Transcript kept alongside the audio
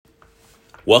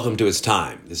Welcome to It's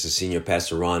Time. This is Senior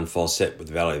Pastor Ron Fawcett with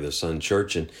Valley of the Sun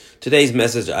Church. And today's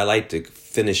message, I like to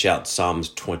finish out Psalms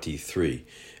 23.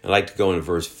 I like to go in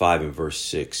verse 5 and verse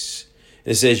 6.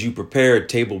 And it says, "You prepare a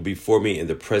table before me in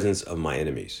the presence of my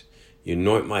enemies. You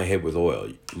anoint my head with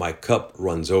oil. My cup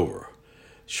runs over.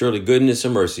 Surely goodness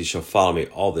and mercy shall follow me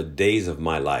all the days of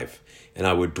my life, and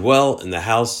I would dwell in the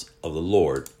house of the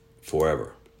Lord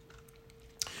forever."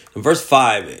 In verse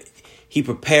 5, he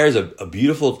prepares a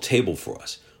beautiful table for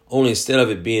us. Only instead of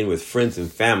it being with friends and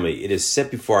family, it is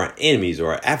set before our enemies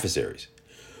or our adversaries.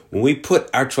 When we put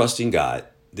our trust in God,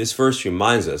 this verse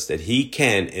reminds us that he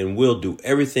can and will do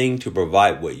everything to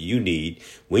provide what you need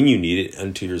when you need it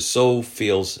until your soul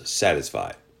feels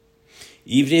satisfied.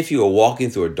 Even if you are walking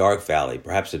through a dark valley,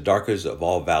 perhaps the darkest of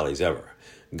all valleys ever,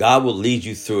 God will lead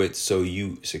you through it so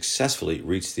you successfully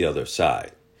reach the other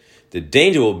side. The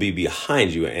danger will be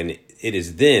behind you, and it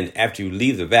is then, after you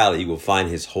leave the valley, you will find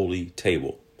his holy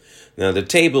table. Now, the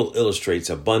table illustrates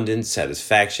abundance,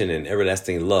 satisfaction, and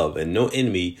everlasting love, and no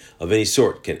enemy of any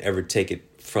sort can ever take it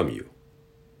from you.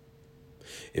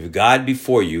 If God be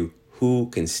for you, who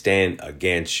can stand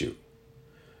against you?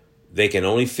 They can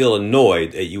only feel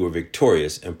annoyed that you are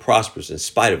victorious and prosperous in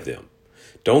spite of them.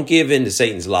 Don't give in to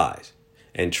Satan's lies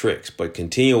and tricks, but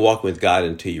continue walking with God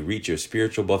until you reach your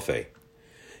spiritual buffet.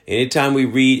 Anytime we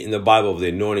read in the Bible of the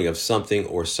anointing of something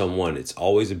or someone, it's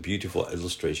always a beautiful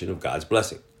illustration of God's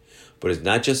blessing. But it's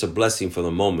not just a blessing for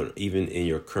the moment, even in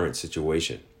your current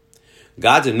situation.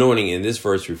 God's anointing in this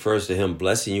verse refers to him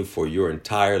blessing you for your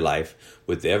entire life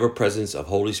with the ever-presence of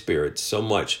Holy Spirit so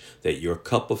much that your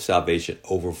cup of salvation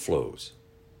overflows.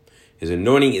 His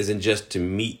anointing isn't just to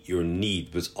meet your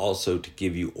need, but also to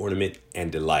give you ornament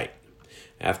and delight.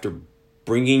 After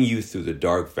bringing you through the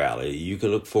dark valley, you can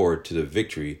look forward to the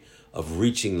victory of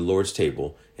reaching the Lord's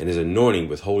table and his anointing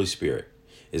with Holy Spirit.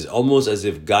 It's almost as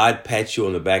if God pats you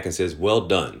on the back and says, "Well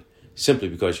done," simply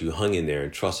because you hung in there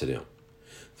and trusted him.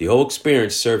 The whole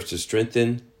experience serves to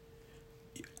strengthen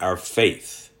our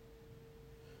faith,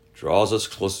 draws us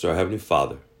closer to our Heavenly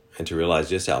Father, and to realize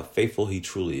just how faithful he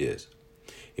truly is.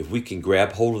 If we can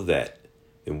grab hold of that,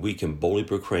 then we can boldly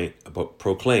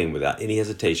proclaim without any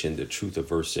hesitation the truth of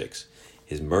verse 6.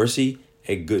 His mercy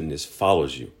and goodness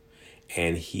follows you,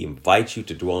 and he invites you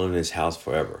to dwell in his house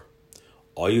forever.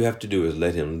 All you have to do is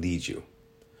let him lead you.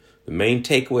 The main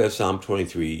takeaway of Psalm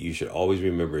 23 you should always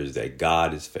remember is that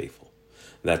God is faithful.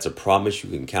 That's a promise you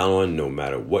can count on no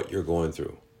matter what you're going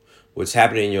through. What's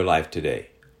happening in your life today?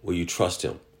 Will you trust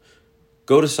him?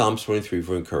 Go to Psalm 23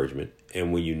 for encouragement,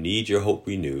 and when you need your hope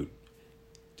renewed,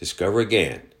 discover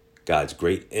again God's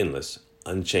great, endless,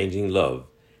 unchanging love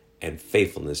and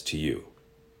faithfulness to you.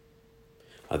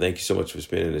 I thank you so much for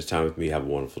spending this time with me. Have a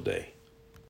wonderful day.